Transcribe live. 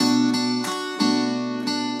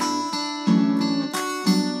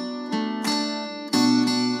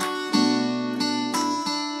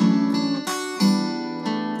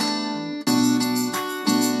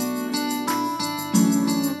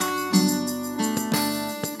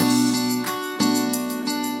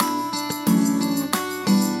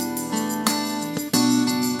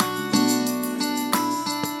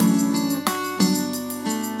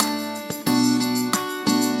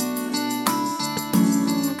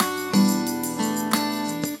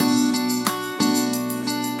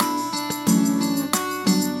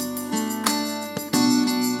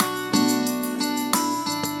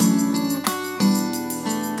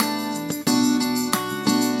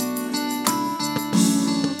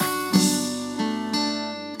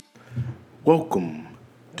Welcome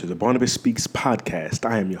to the Barnabas Speaks podcast.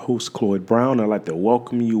 I am your host, Cloyd Brown. I'd like to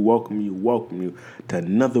welcome you to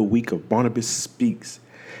another week of Barnabas Speaks.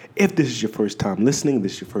 If this is your first time listening,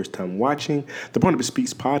 this is your first time watching, the Barnabas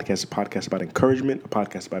Speaks podcast is a podcast about encouragement, a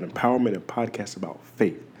podcast about empowerment, a podcast about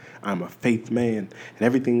faith. I'm a faith man,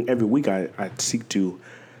 and every week I seek to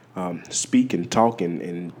speak and talk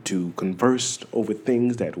and to converse over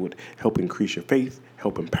things that would help increase your faith,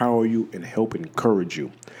 help empower you, and help encourage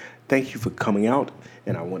you. Thank you for coming out,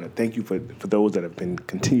 and I want to thank you for those that have been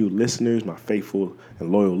continued listeners, my faithful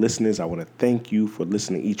and loyal listeners. I want to thank you for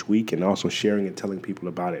listening each week and also sharing and telling people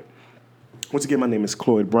about it. Once again, my name is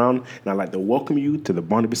Cloyd Brown, and I'd like to welcome you to the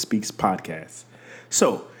Barnabas Speaks podcast.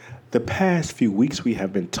 So, the past few weeks we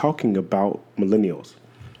have been talking about millennials.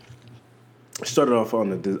 Started off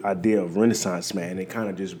on the idea of Renaissance man, and kind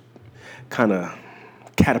of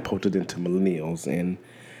catapulted into millennials. And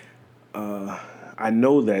I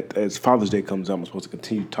know that as Father's Day comes up, I'm supposed to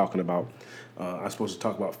continue talking about. I'm supposed to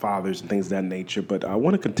talk about fathers and things of that nature, but I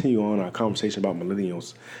want to continue on our conversation about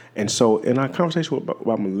millennials. And so, in our conversation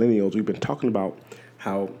about millennials, we've been talking about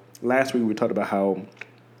how last week we talked about how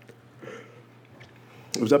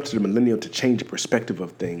it was up to the millennial to change the perspective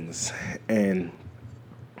of things. And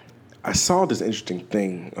I saw this interesting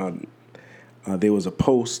thing. There was a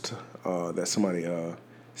post that somebody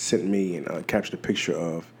sent me and captured a picture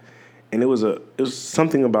of, and it was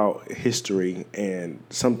something about history, and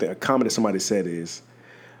a comment that somebody said is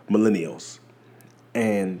millennials.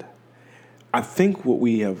 And I think what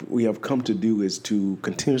we have come to do is to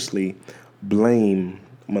continuously blame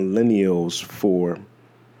millennials for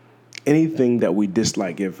anything that we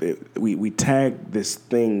dislike. If we tag this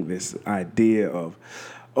idea of,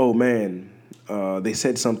 oh man, they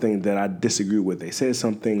said something that I disagree with. They said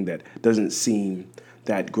something that doesn't seem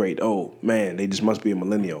that great. Oh man, they just must be a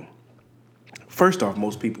millennial. First off,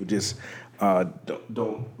 most people just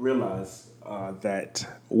don't realize that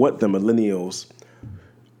what the millennials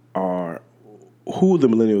are, who the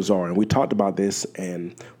millennials are. And we talked about this,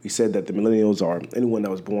 and we said that the millennials are anyone that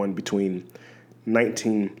was born between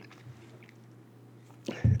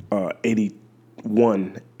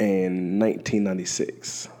 1981 and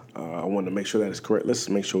 1996. I want to make sure that is correct. Let's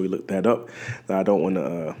make sure we look that up. I don't want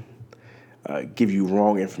to give you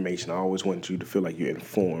wrong information. I always want you to feel like you're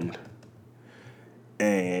informed.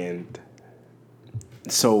 And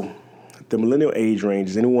so the millennial age range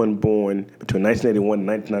is anyone born between 1981 and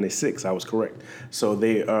 1996. I was correct. So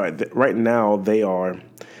they are right now. They are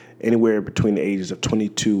anywhere between the ages of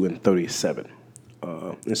 22 and 37.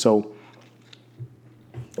 And so,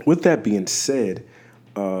 with that being said,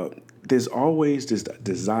 there's always this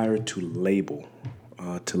desire to label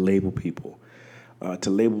people.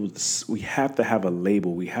 We have to have a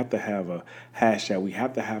label. We have to have a hashtag. We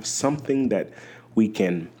have to have something that we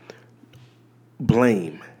can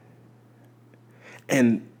blame.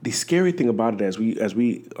 And the scary thing about it, as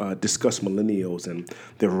we discuss millennials and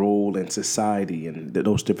their role in society and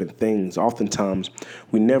those different things, oftentimes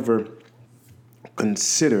we never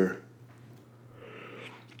consider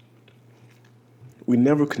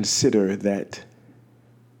that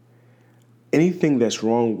anything that's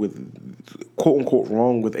wrong with, quote unquote,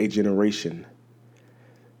 wrong with a generation,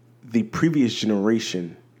 the previous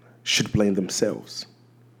generation should blame themselves.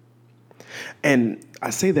 And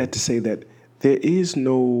I say that to say that there's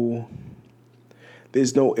no,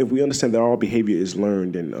 if we understand that all behavior is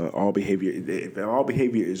learned, and if all behavior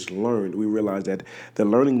is learned, we realize that the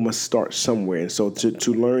learning must start somewhere. And so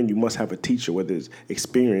to learn, you must have a teacher, whether it's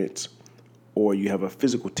experience or you have a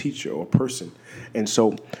physical teacher or person. And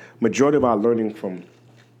so majority of our learning from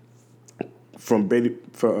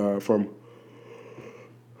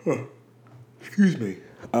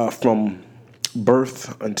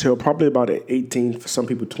birth until probably about 18, for some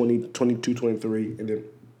people 20, 22, 23, and then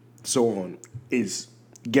so on, is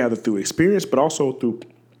gathered through experience, but also through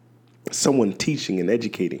someone teaching and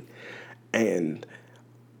educating. And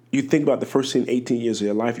you think about the first 18 years of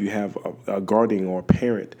your life, you have a guardian or a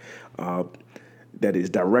parent that is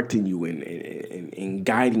directing you and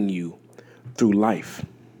guiding you through life.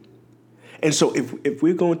 And so if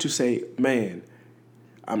we're going to say, man,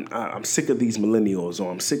 I'm sick of these millennials, or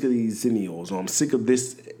I'm sick of these zennials, or I'm sick of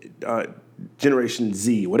this Generation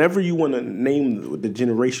Z, whatever you want to name the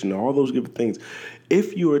generation, all those different things.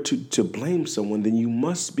 If you are to blame someone, then you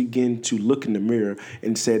must begin to look in the mirror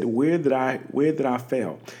and say, where did I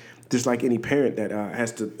fail? Just like any parent that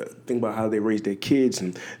has to think about how they raise their kids,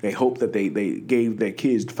 and they hope that they gave their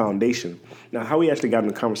kids the foundation. Now, how we actually got in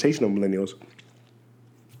the conversation of millennials,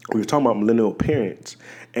 we were talking about millennial parents,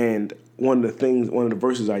 and one of the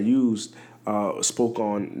verses I used spoke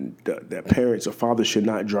on that parents or fathers should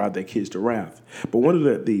not drive their kids to wrath. But one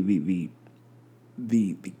of the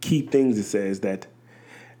key things it says that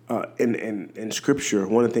in Scripture,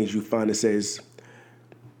 one of the things you find it says,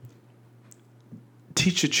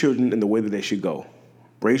 teach your children in the way that they should go.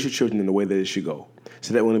 Raise your children in the way that they should go,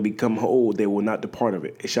 so that when they become old, they will not depart of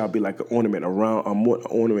it. It shall be like an ornament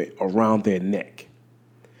around their neck.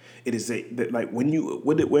 It is like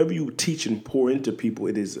wherever you teach and pour into people,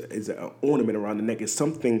 it is an ornament around the neck. It's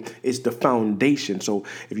something. It's the foundation. So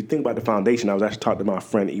if you think about the foundation, I was actually talking to my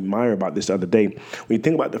friend Emir about this the other day. When you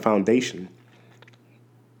think about the foundation,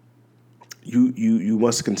 you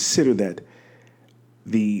must consider that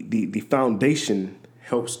the foundation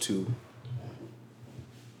helps to.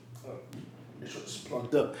 It's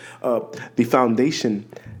plugged up. The foundation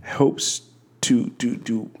helps to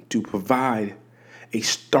provide a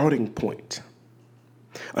starting point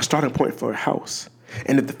for a house.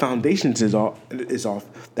 And if the foundations is off,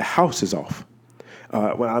 the house is off.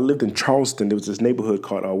 When I lived in Charleston, there was this neighborhood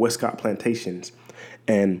called Westcott Plantations,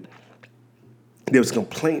 and there was a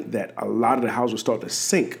complaint that a lot of the houses would start to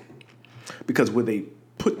sink because where they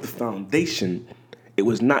put the foundation, it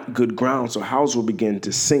was not good ground, so houses would begin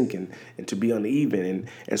to sink and to be uneven,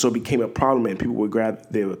 and so it became a problem. And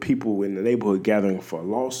there were people in the neighborhood gathering for a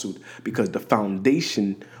lawsuit because the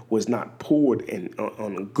foundation was not poured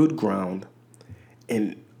on a good ground,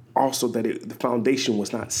 and also that the foundation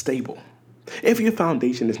was not stable. If your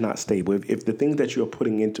foundation is not stable, if the things that you're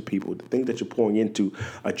putting into people, the things that you're pouring into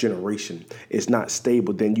a generation is not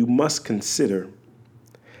stable, then you must consider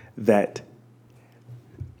that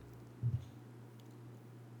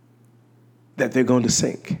they're going to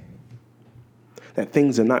sink, that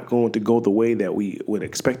things are not going to go the way that we would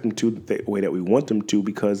expect them to, the way that we want them to,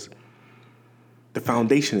 because the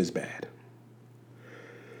foundation is bad.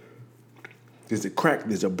 There's a crack,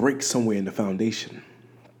 there's a break somewhere in the foundation.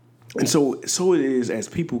 And so it is as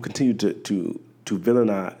people continue to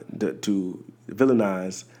villainize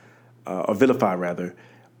or vilify rather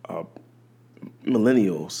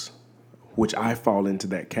millennials, which I fall into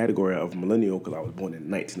that category of millennial because I was born in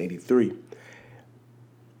 1983.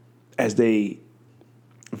 As they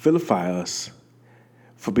vilify us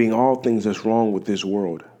for being all things that's wrong with this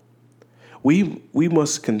world, we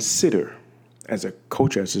must consider as a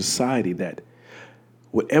culture, as a society, that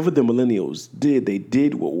whatever the millennials did, they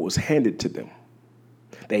did what was handed to them.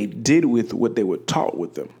 They did with what they were taught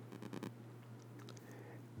with them.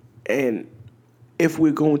 And if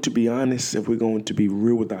we're going to be honest, if we're going to be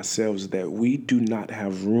real with ourselves, that we do not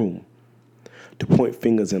have room to point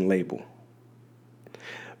fingers and label.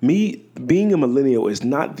 Me being a millennial is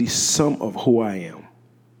not the sum of who I am.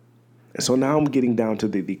 And so now I'm getting down to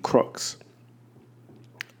the crux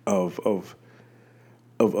of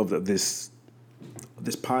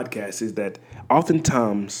this podcast is that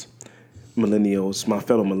oftentimes millennials, my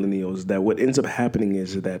fellow millennials, that what ends up happening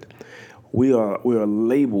is that we are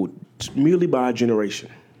labeled merely by a generation.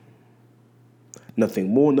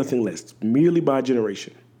 Nothing more, nothing less, merely by a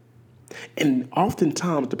generation. And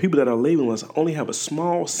oftentimes the people that are labeling us only have a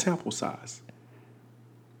small sample size.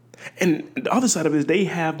 And the other side of it is they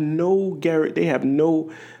have no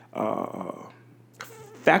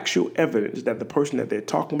factual evidence that the person that they're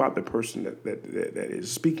talking about, the person that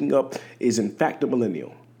is speaking up, is in fact a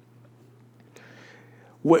millennial.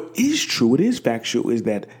 What is true, what is factual, is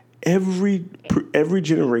that every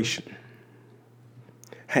generation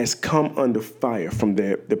has come under fire from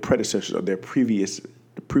their predecessors or the previous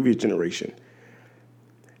generation,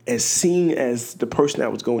 as seen as the person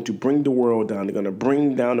that was going to bring the world down. They're going to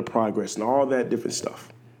bring down the progress and all that different stuff.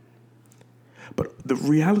 But the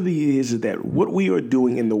reality is that what we are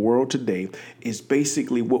doing in the world today is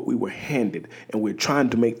basically what we were handed, and we're trying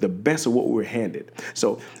to make the best of what we were handed.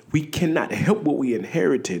 So we cannot help what we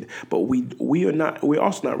inherited, but we're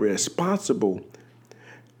also not responsible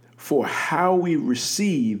for how we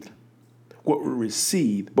receive what we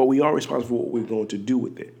received, but we are responsible for what we're going to do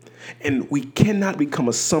with it. And we cannot we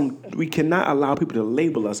cannot allow people to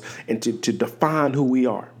label us and to define who we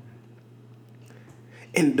are.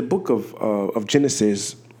 In the book of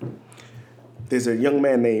Genesis, there's a young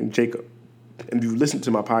man named Jacob. And if you've listened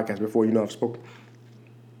to my podcast before, you know I've spoken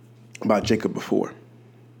about Jacob before.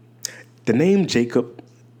 The name Jacob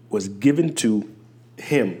was given to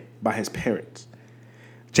him by his parents.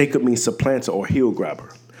 Jacob means supplanter or heel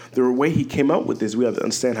grabber. The way he came out with this, we have to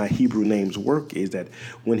understand how Hebrew names work, is that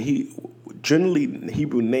generally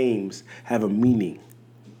Hebrew names have a meaning.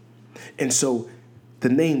 And so The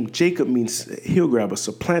name Jacob means heel grabber,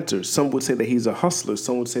 supplanter. Some would say that he's a hustler.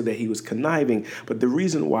 Some would say that he was conniving. But the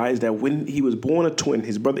reason why is that when he was born a twin,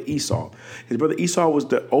 his brother Esau was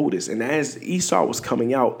the oldest. And as Esau was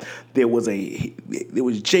coming out, there was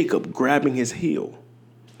Jacob grabbing his heel.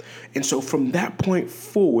 And so from that point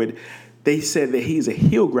forward, they said that he's a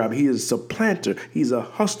heel grabber, he is a supplanter, he's a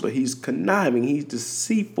hustler, he's conniving, he's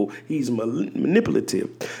deceitful, he's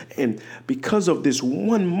manipulative. And because of this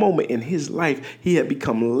one moment in his life, he had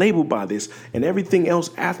become labeled by this. And everything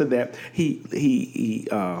else after that, he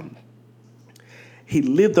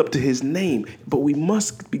lived up to his name. But we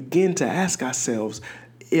must begin to ask ourselves,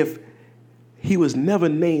 if he was never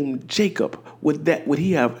named Jacob, would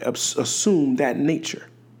he have assumed that nature?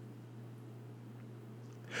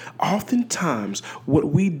 Oftentimes, what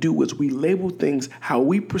we do is we label things how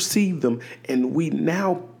we perceive them, and we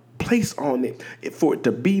now place on it for it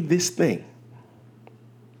to be this thing.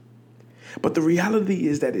 But the reality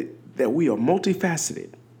is that we are multifaceted.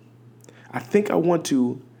 I think I want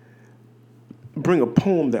to bring a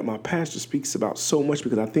poem that my pastor speaks about so much,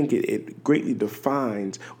 because I think it greatly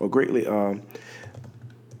defines, or greatly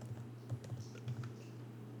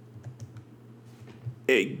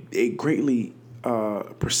it greatly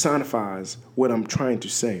personifies what I'm trying to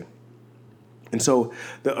say. And so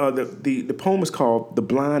the poem is called "The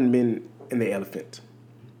Blind Men and the Elephant."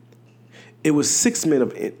 It was 6 men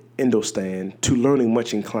of Indostan, to learning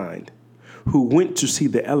much inclined, who went to see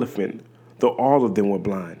the elephant, though all of them were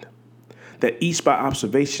blind, that each by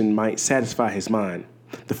observation might satisfy his mind.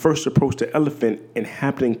 The first approached the elephant, and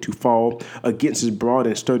happening to fall against his broad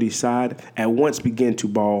and sturdy side, at once began to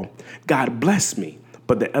bawl, "God bless me,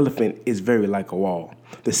 but the elephant is very like a wall."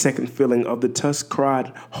 The second, feeling of the tusk,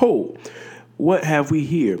 cried, "Ho! What have we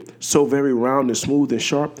here, so very round and smooth and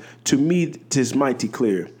sharp? To me 'tis mighty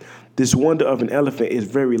clear. This wonder of an elephant is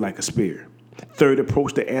very like a spear." Third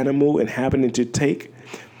approached the animal, and happening to take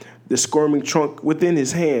the squirming trunk within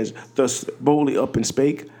his hands, thus boldly up and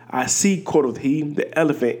spake, "I see," quoth he, "the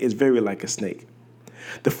elephant is very like a snake."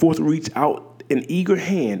 The fourth reached out an eager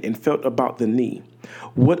hand, and felt about the knee.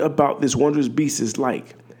 "What about this wondrous beast is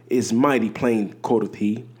like? Is mighty plain," quoth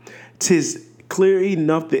he. "'Tis clear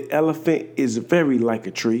enough the elephant is very like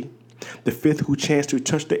a tree." The fifth, who chanced to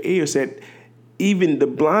touch the air, said, "Even the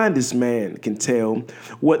blindest man can tell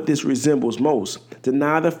what this resembles most.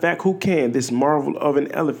 Deny the fact who can, this marvel of an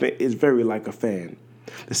elephant is very like a fan."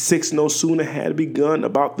 The sixth no sooner had begun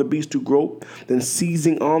about the beast to grope, than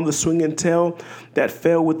seizing on the swinging tail that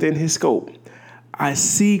fell within his scope, "I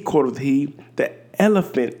see," quoth he, "the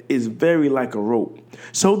elephant is very like a rope."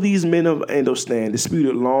 So these men of Indostan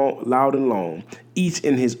disputed loud and long, each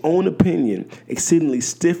in his own opinion exceedingly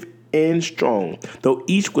stiff and strong, though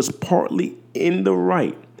each was partly in the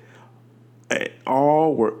right,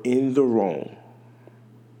 all were in the wrong.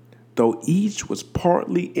 Though each was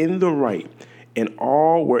partly in the right, and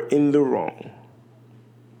all were in the wrong.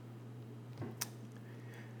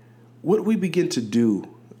 What we begin to do,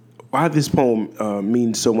 why this poem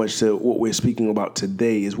means so much to what we're speaking about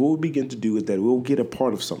today, is what we begin to do is that we'll get a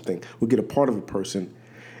part of something, we'll get a part of a person,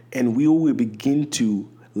 and we will begin to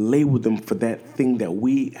label them for that thing that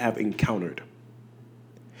we have encountered.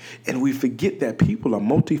 And we forget that people are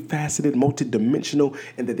multifaceted, multidimensional,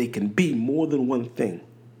 and that they can be more than one thing.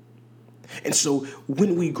 And so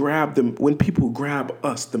when we grab them, when people grab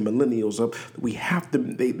us, the millennials, up, we have to,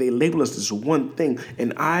 they label us as one thing.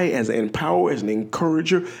 And I, as an empower, as an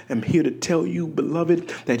encourager, am here to tell you,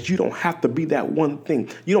 beloved, that you don't have to be that one thing.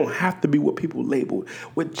 You don't have to be what people labeled.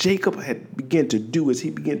 What Jacob had begun to do is he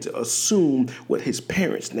began to assume what his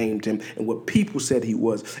parents named him and what people said he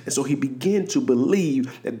was. And so he began to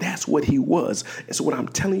believe that that's what he was. And so what I'm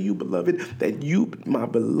telling you, beloved, that you, my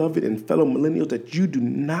beloved and fellow millennials, that you do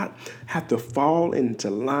not have to fall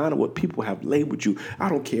into line of what people have labeled you. I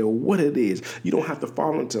don't care what it is. You don't have to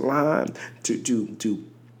fall into line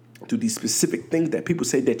to these specific things that people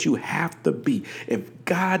say that you have to be. If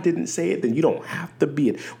God didn't say it, then you don't have to be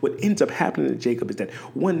it. What ends up happening to Jacob is that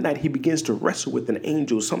one night he begins to wrestle with an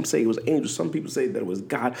angel. Some say it was angels. Some people say that it was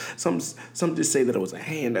God. Some just say that it was a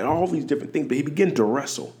hand, and all these different things. But he began to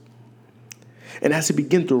wrestle. And as he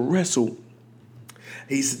began to wrestle,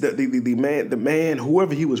 he's the man,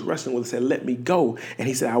 whoever he was wrestling with, said, "Let me go." And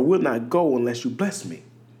he said, "I will not go unless you bless me."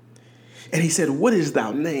 And he said, "What is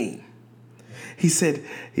thy name?" He said,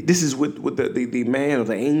 this is what the man or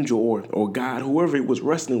the angel or God, whoever he was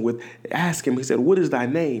wrestling with, asked him. He said, "What is thy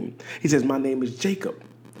name?" He says, "My name is Jacob."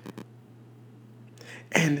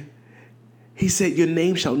 And he said, "Your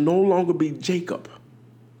name shall no longer be Jacob.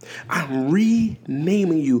 I'm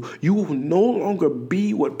renaming you. You will no longer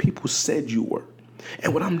be what people said you were.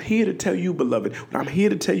 And what I'm here to tell you, beloved, what I'm here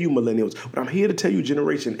to tell you, millennials, what I'm here to tell you,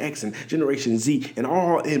 Generation X and Generation Z and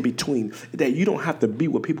all in between, that you don't have to be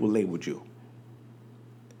what people labeled you.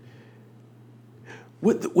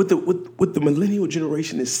 What the millennial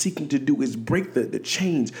generation is seeking to do is break the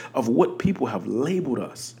chains of what people have labeled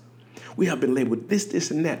us. We have been labeled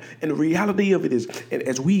this, and that. And the reality of it is, and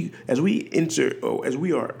as we enter, or as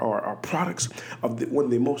we are products of one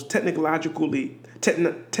of the most technological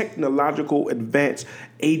advanced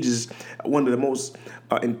ages, one of the most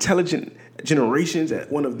intelligent generations, and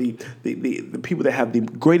one of the people that have the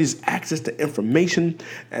greatest access to information,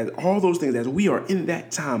 and all those things. As we are in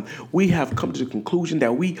that time, we have come to the conclusion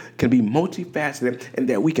that we can be multifaceted and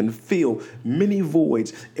that we can fill many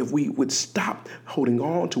voids if we would stop holding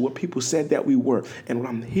on to what people said that we were. And what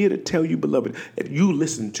I'm here to tell you, beloved, if you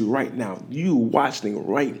listen to right now, you watching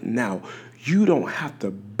right now, you don't have to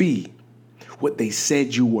be what they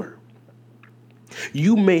said you were.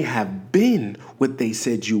 You may have been what they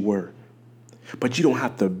said you were, but you don't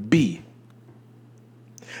have to be.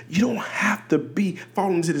 You don't have to be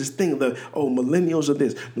falling into this thing of millennials are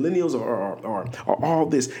this, millennials are all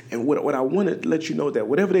this. And what I want to let you know that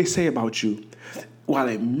whatever they say about you, while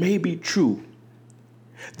it may be true,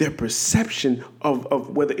 their perception of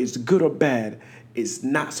whether it's good or bad is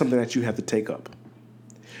not something that you have to take up.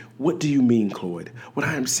 What do you mean, Cloyd? What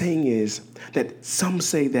I am saying is that some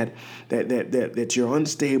say that you're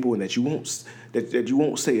unstable and that you won't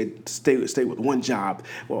stay with one job.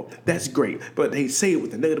 Well, that's great, but they say it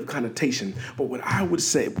with a negative connotation. But what I would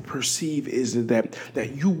perceive is that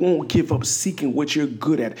you won't give up seeking what you're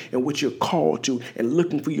good at and what you're called to and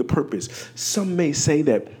looking for your purpose. Some may say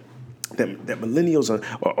that millennials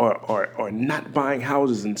are not buying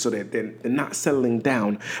houses, and so that they're not settling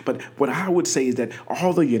down. But what I would say is that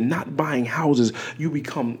although you're not buying houses, you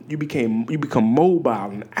become mobile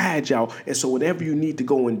and agile, and so whenever you need to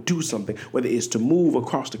go and do something, whether it's to move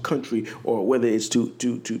across the country or whether it's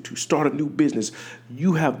to start a new business,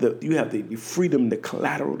 you have the freedom, the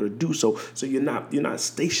collateral to do so. So you're not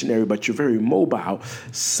stationary, but you're very mobile.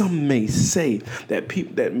 Some may say that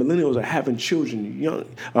millennials are having children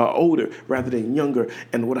older rather than younger.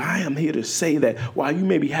 And what I am here to say that while you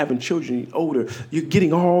may be having children older, you're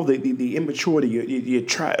getting all the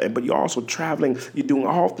immaturity, but you're also traveling, you're doing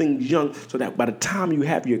all things young, so that by the time you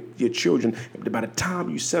have your children, by the time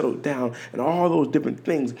you settle down and all those different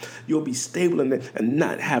things, you'll be stable and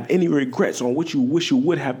not have any regrets on what you wish you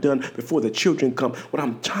would have done before the children come. What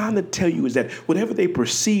I'm trying to tell you is that whatever they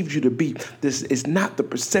perceived you to be, this is not the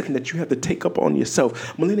perception that you have to take up on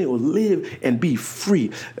yourself. Millennials live and be free.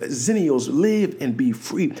 Zennials live and be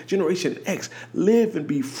free. Generation X, live and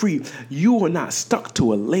be free. You are not stuck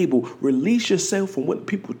to a label. Release yourself from what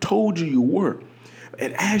people told you were.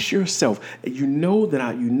 And ask yourself, you know that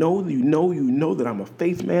I'm a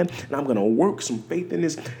faith man, and I'm going to work some faith in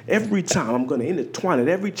this every time. I'm going to intertwine it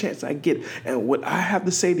every chance I get. And what I have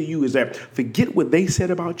to say to you is that forget what they said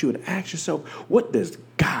about you and ask yourself, what does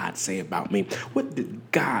God say about me? What did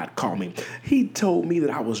God call me? He told me that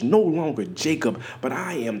I was no longer Jacob, but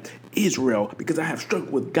I am Israel, because I have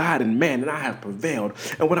struggled with God and man, and I have prevailed.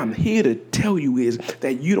 And what I'm here to tell you is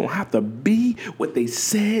that you don't have to be what they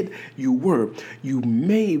said you were. You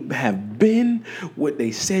may have been what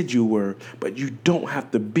they said you were, but you don't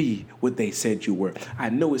have to be what they said you were. I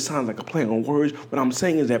know it sounds like a play on words. What I'm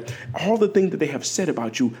saying is that all the things that they have said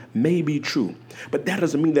about you may be true, but that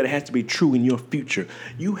doesn't mean that it has to be true in your future.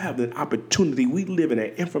 You have an opportunity. We live in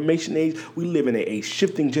an information age. We live in a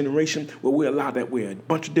shifting generation where we're allowed to wear a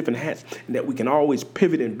bunch of different hats and that we can always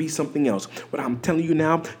pivot and be something else. But I'm telling you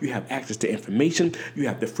now, you have access to information. You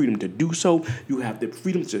have the freedom to do so. You have the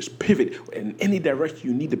freedom to just pivot in any direction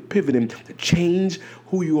you need to pivot in to change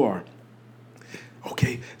who you are.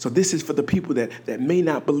 Okay, so this is for the people that may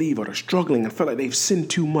not believe or are struggling and feel like they've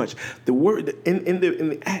sinned too much. The word in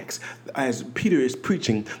the Acts, as Peter is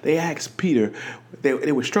preaching, they asked Peter,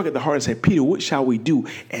 they were struck at the heart and said, Peter, what shall we do?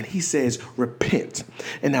 And he says, repent.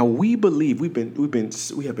 And now we believe we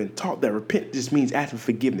have been taught that repent just means ask for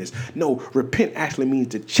forgiveness. No, repent actually means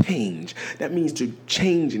to change. That means to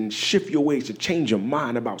change and shift your ways, to change your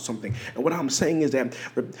mind about something. And what I'm saying is that,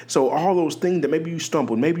 so all those things that maybe you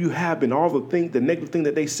stumbled, maybe you have been, all the negative thing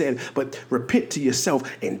that they said, but repent to yourself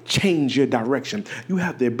and change your direction. You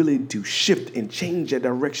have the ability to shift and change your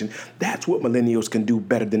direction. That's what millennials can do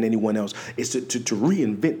better than anyone else, is to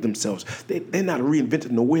reinvent themselves. They're not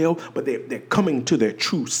reinventing the wheel, but they're coming to their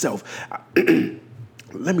true self.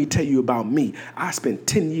 Let me tell you about me. I spent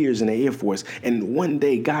 10 years in the Air Force, and one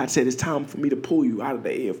day God said, it's time for me to pull you out of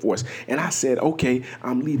the Air Force. And I said, okay,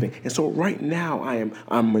 I'm leaving. And so right now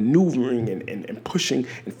I'm maneuvering and pushing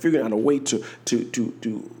and figuring out a way to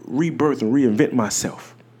rebirth and reinvent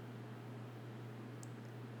myself.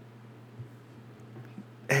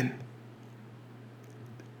 And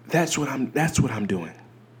that's what I'm doing.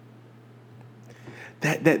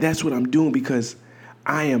 That's what I'm doing, because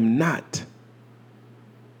I am not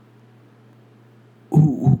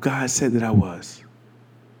who God said that I was.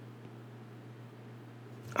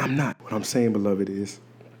 I'm not. What I'm saying, beloved, is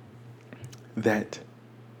that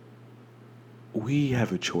we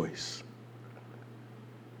have a choice.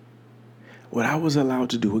 What I was allowed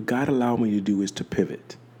to do, what God allowed me to do, is to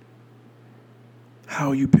pivot. How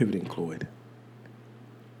are you pivoting, Cloyd?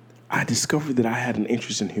 I discovered that I had an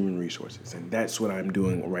interest in human resources, and that's what I'm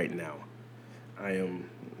doing right now. I am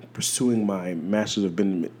pursuing my Master's of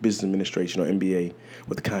Business Administration, or MBA,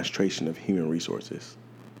 with a concentration of human resources.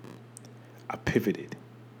 I pivoted.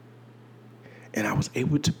 And I was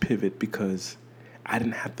able to pivot because I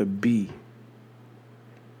didn't have to be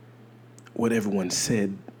what everyone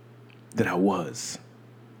said that I was.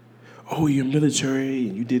 Oh, you're military,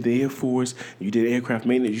 and you did the Air Force, and you did aircraft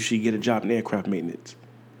maintenance, you should get a job in aircraft maintenance.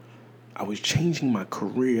 I was changing my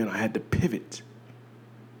career, and I had to pivot.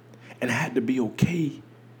 And I had to be okay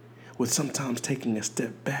with sometimes taking a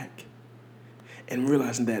step back and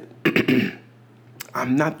realizing that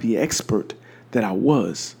I'm not the expert that I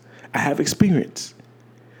was. I have experience,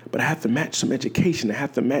 but I have to match some education. I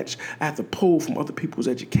have to pull from other people's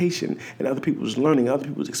education and other people's learning, other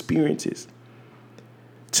people's experiences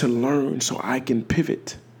to learn so I can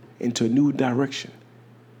pivot into a new direction.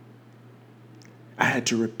 I had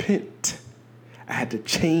to repent. I had to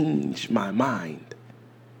change my mind.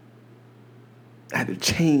 I had to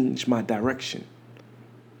change my direction.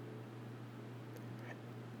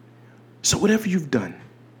 So whatever you've done,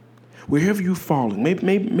 wherever you've fallen,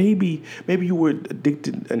 maybe you were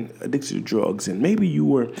addicted to drugs, and maybe you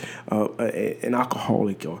were an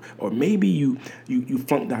alcoholic, or maybe you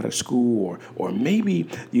flunked out of school, or maybe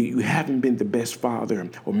you haven't been the best father,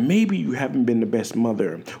 or maybe you haven't been the best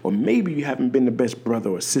mother, or maybe you haven't been the best brother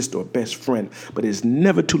or sister or best friend. But it's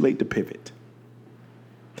never too late to pivot.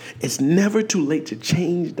 It's never too late to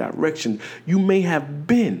change direction. You may have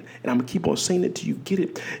been, and I'm going to keep on saying it till you get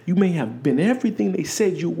it, you may have been everything they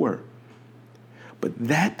said you were. But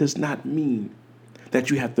that does not mean that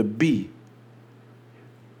you have to be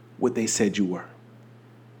what they said you were.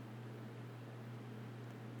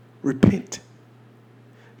 Repent.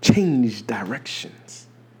 Change directions.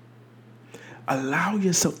 Allow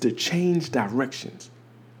yourself to change directions.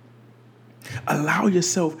 Allow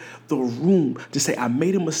yourself the room to say, I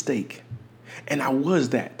made a mistake, and I was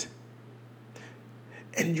that.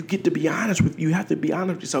 And you get to be honest with, you have to be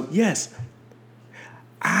honest with yourself. Yes,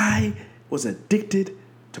 I was addicted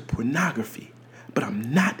to pornography, but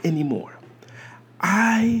I'm not anymore.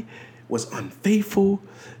 I was unfaithful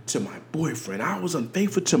to my boyfriend. I was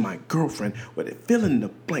unfaithful to my girlfriend. Fill in the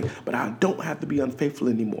blank, but I don't have to be unfaithful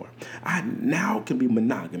anymore. I now can be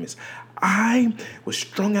monogamous. I was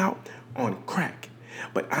strung out on crack,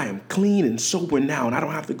 but I am clean and sober now, and I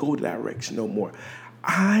don't have to go that direction no more.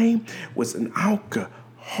 I was an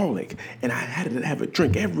alcoholic, and I had to have a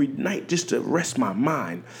drink every night just to rest my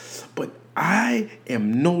mind, but I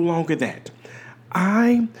am no longer that.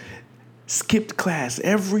 I skipped class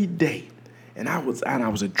every day, and I was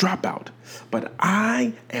a dropout, but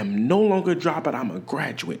I am no longer a dropout. I'm a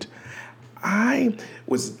graduate. I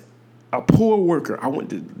was a poor worker. I went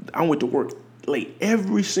to work late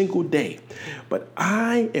every single day, but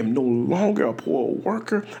I am no longer a poor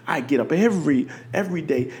worker. I get up every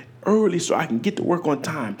day early so I can get to work on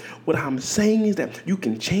time. What I'm saying is that you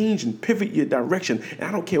can change and pivot your direction. And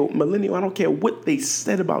I don't care, millennial, I don't care what they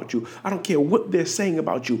said about you. I don't care what they're saying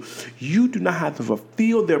about you. You do not have to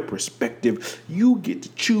fulfill their perspective. You get to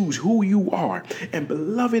choose who you are. And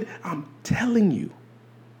beloved, I'm telling you,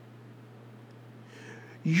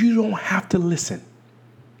 you don't have to listen.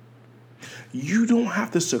 You don't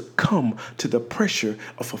have to succumb to the pressure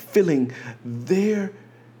of fulfilling their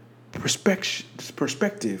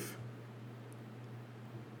perspective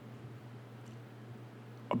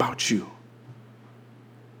about you.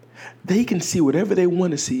 They can see whatever they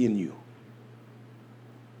want to see in you.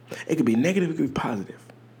 It could be negative, it could be positive.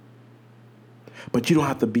 But you don't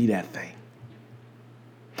have to be that thing.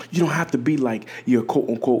 You don't have to be like your quote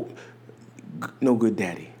unquote no good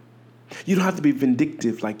daddy. You don't have to be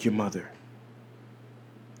vindictive like your mother.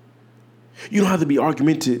 You don't have to be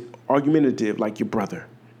argumentative like your brother.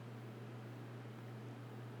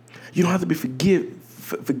 You don't have to be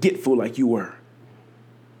forgetful like you were.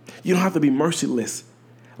 You don't have to be merciless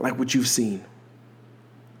like what you've seen.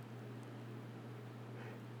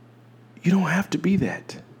 You don't have to be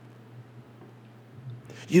that.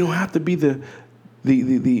 You don't have to be the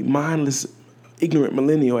mindless, ignorant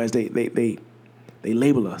millennial as they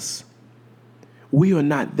label us. We are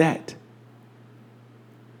not that.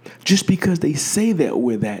 Just because they say that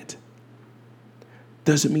we're that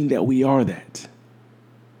doesn't mean that we are that.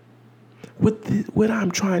 What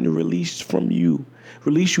I'm trying to release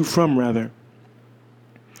you from,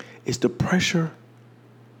 is the pressure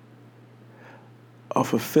of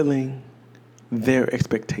fulfilling their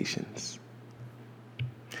expectations.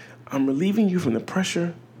 I'm relieving you from the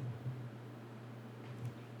pressure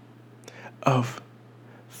of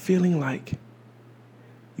feeling like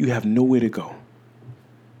you have nowhere to go.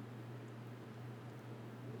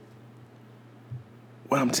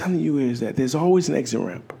 What I'm telling you is that there's always an exit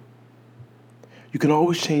ramp. You can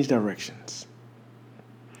always change directions.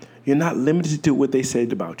 You're not limited to what they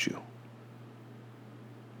said about you.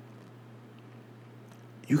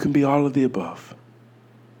 You can be all of the above,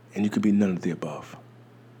 and you can be none of the above.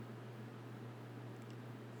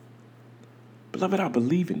 Beloved, I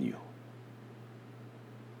believe in you.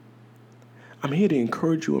 I'm here to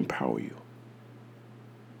encourage you, empower you.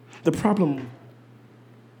 The problem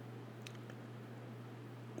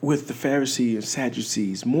with the Pharisees and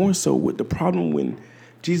Sadducees, more so with the problem when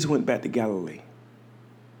Jesus went back to Galilee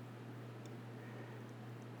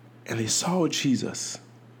and they saw Jesus.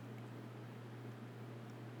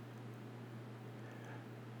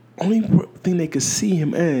 Only thing they could see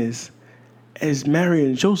him as Mary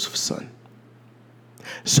and Joseph's son.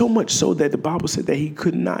 So much so that the Bible said that he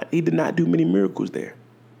did not do many miracles there.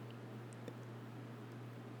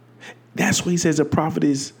 That's why he says a prophet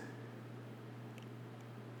is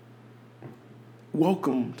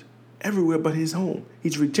welcomed everywhere but his home.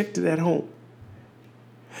 He's rejected at home.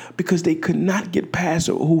 Because they could not get past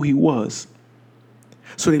who he was.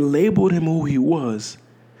 So they labeled him who he was,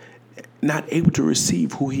 not able to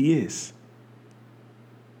receive who he is.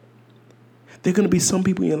 There are going to be some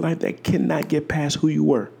people in your life that cannot get past who you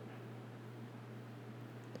were.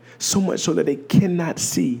 So much so that they cannot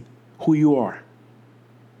see who you are.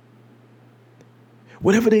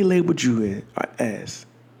 Whatever they labeled you as,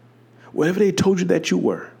 whatever they told you that you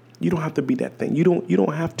were, you don't have to be that thing. You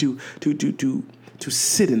don't have to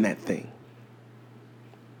sit in that thing.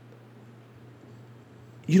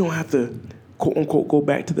 You don't have to, quote unquote, go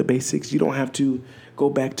back to the basics. You don't have to go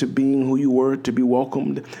back to being who you were, to be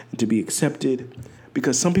welcomed, and to be accepted.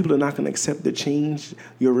 Because some people are not going to accept the change,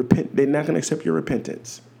 they're not going to accept your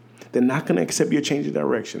repentance. They're not going to accept your change of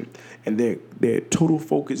direction. And their total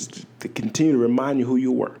focus is to continue to remind you who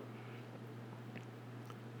you were.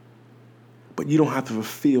 But you don't have to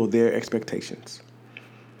fulfill their expectations.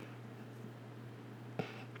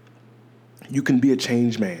 You can be a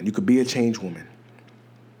changed man. You could be a changed woman.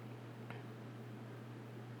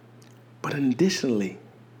 But additionally,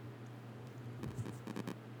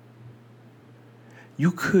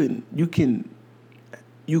 you could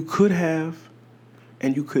have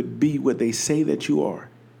and you could be what they say that you are,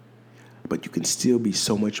 but you can still be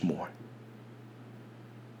so much more.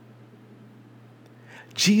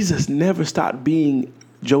 Jesus never stopped being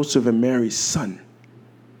Joseph and Mary's son.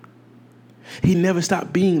 He never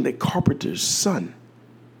stopped being the carpenter's son.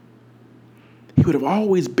 He would have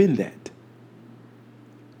always been that.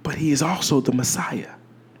 But he is also the Messiah.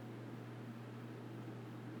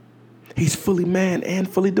 He's fully man and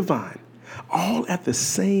fully divine, all at the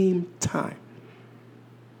same time.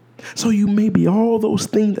 So you may be all those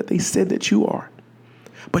things that they said that you are,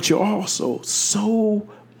 but you're also so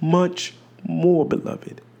much more,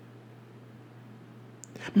 beloved.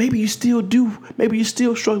 Maybe you still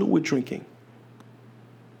struggle with drinking.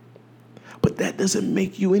 But that doesn't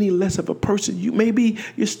make you any less of a person. Maybe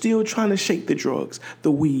you're still trying to shake the drugs,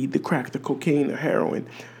 the weed, the crack, the cocaine, the heroin,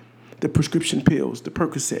 the prescription pills, the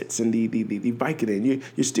Percocets, and the Vicodin.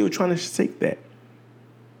 You're still trying to shake that.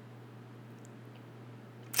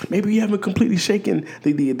 Maybe you haven't completely shaken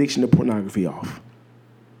the addiction to pornography off.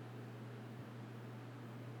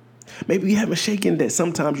 Maybe you haven't shaken that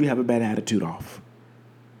sometimes you have a bad attitude off.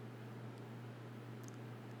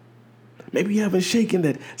 Maybe you haven't shaken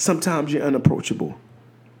that sometimes you're unapproachable.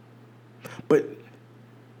 But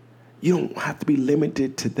you don't have to be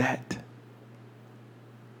limited to that.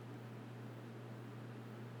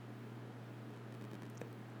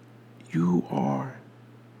 You are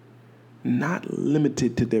not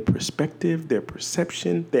limited to their perspective, their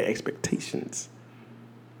perception, their expectations.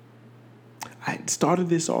 I started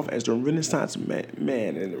this off as the Renaissance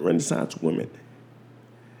man and the Renaissance woman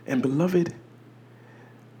And beloved,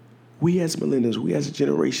 we as millennials, we as a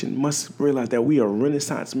generation must realize that we are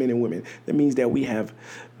Renaissance men and women. That means that we have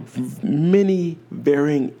many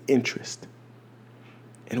varying interests,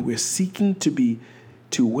 and we're seeking to be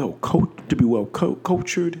well cultured, to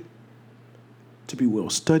be well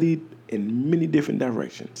studied in many different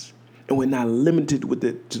directions, and we're not limited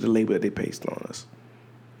to the label that they placed on us.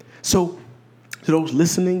 So, to those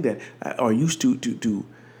listening that are used to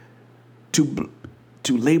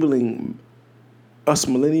labeling us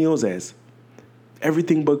millennials as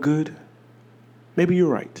everything but good, maybe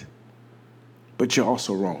you're right, but you're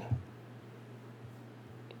also wrong.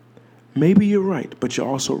 Maybe you're right, but you're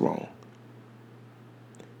also wrong.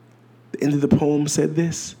 The end of the poem said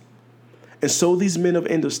this: "And so these men of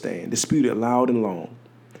Hindustan disputed loud and long,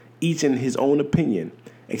 each in his own opinion,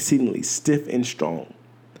 exceedingly stiff and strong,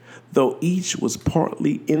 though each was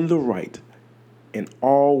partly in the right, and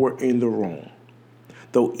all were in the wrong.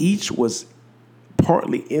 Though each was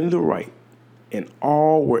partly in the right, and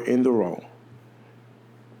all were in the wrong."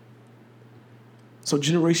 So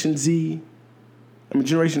Generation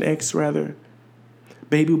X rather,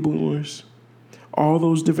 baby boomers, all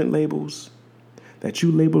those different labels that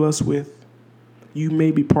you label us with, you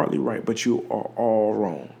may be partly right, but you are all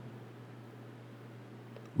wrong.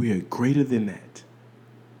 We are greater than that.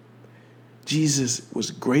 Jesus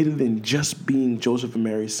was greater than just being Joseph and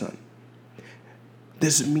Mary's son.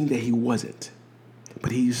 Doesn't mean that he wasn't,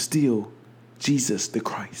 but he is still Jesus the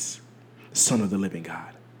Christ, Son of the living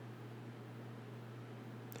God.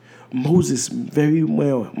 Moses very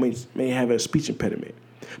well may have a speech impediment,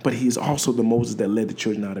 but he is also the Moses that led the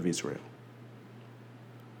children out of Israel.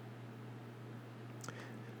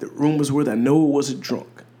 The rumors were that Noah was a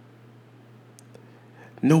drunk.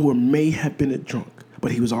 Noah may have been a drunk,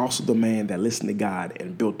 but he was also the man that listened to God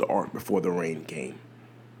and built the ark before the rain came.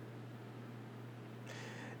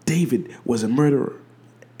 David was a murderer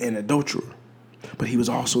and adulterer, but he was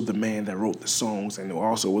also the man that wrote the songs, and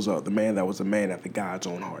also was the man that was a man after God's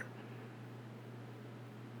own heart.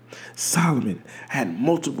 Solomon had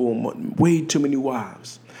way too many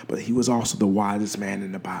wives, but he was also the wisest man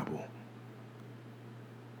in the Bible.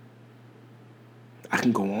 I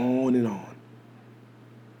can go on and on.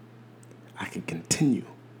 I can continue.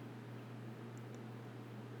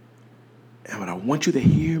 And what I want you to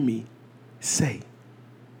hear me say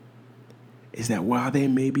is that while they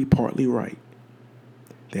may be partly right,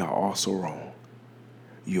 they are also wrong.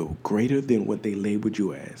 You're greater than what they labeled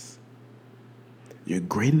you as. You're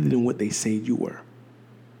greater than what they said you were.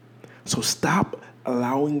 So stop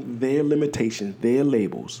allowing their limitations, their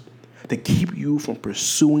labels, to keep you from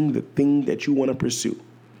pursuing the thing that you want to pursue.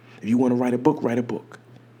 If you want to write a book, write a book.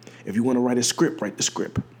 If you want to write a script, write the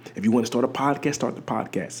script. If you want to start a podcast, start the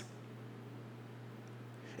podcast.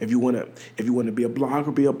 If you want to be a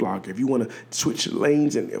blogger, be a blogger. If you want to switch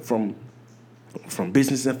lanes and from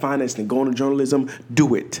business and finance and go into journalism,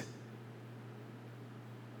 do it.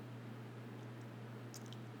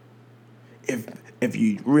 If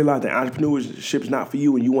you realize that entrepreneurship is not for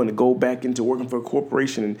you and you want to go back into working for a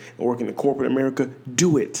corporation and working in corporate America,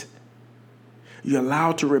 do it. You're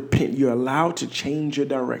allowed to repent. You're allowed to change your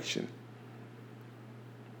direction.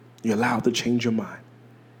 You're allowed to change your mind.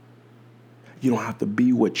 You don't have to be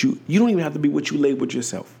you don't even have to be what you labeled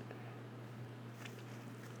yourself.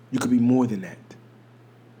 You could be more than that.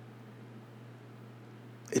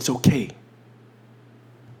 It's okay.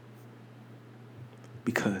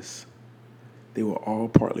 Because they were all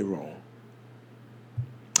partly wrong.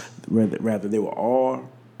 Rather, they were all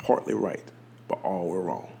partly right, but all were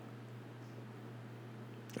wrong.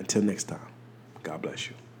 Until next time, God bless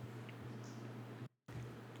you.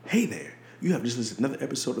 Hey there. You have just listened to another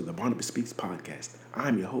episode of the Barnabas Speaks podcast.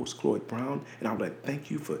 I'm your host, Cloyd Brown, and I would like to thank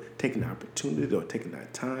you for taking the opportunity or taking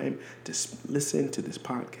that time to listen to this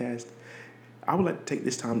podcast. I would like to take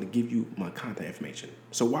this time to give you my contact information.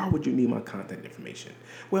 So why would you need my contact information?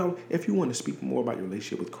 Well, if you want to speak more about your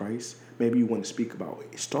relationship with Christ, maybe you want to speak about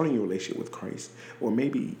starting your relationship with Christ, or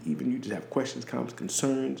maybe even you just have questions, comments,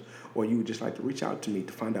 concerns, or you would just like to reach out to me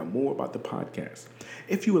to find out more about the podcast.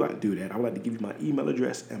 If you would like to do that, I would like to give you my email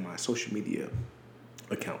address and my social media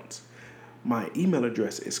accounts. My email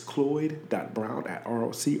address is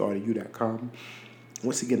cloyd.brown@rocrdu.com.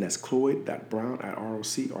 Once again, that's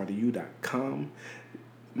cloyd.brown@rocrdu.com.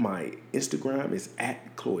 My Instagram is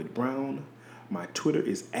 @CloydBrown. My Twitter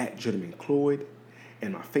is @GentlemanCloyd.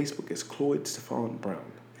 And my Facebook is Cloyd Stephon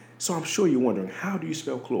Brown. So I'm sure you're wondering, how do you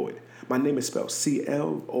spell Cloyd? My name is spelled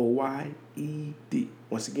Cloyed.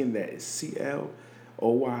 Once again, that is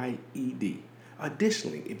Cloyed.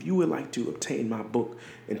 Additionally, if you would like to obtain my book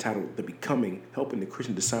entitled The Becoming, Helping the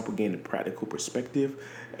Christian Disciple Gain a Practical Perspective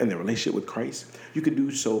and the Relationship with Christ, you can do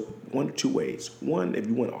so one of two ways. One, if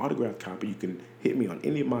you want an autographed copy, you can hit me on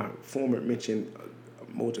any of my former mentioned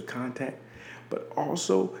modes of contact. But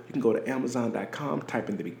also, you can go to Amazon.com, type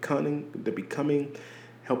in The Becoming,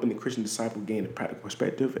 Helping the Christian Disciple Gain a Practical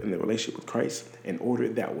Perspective and the Relationship with Christ, and order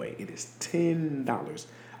it that way. It is $10.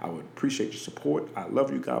 I would appreciate your support. I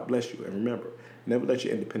love you. God bless you. And remember, never let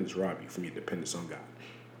your independence rob you from your dependence on God.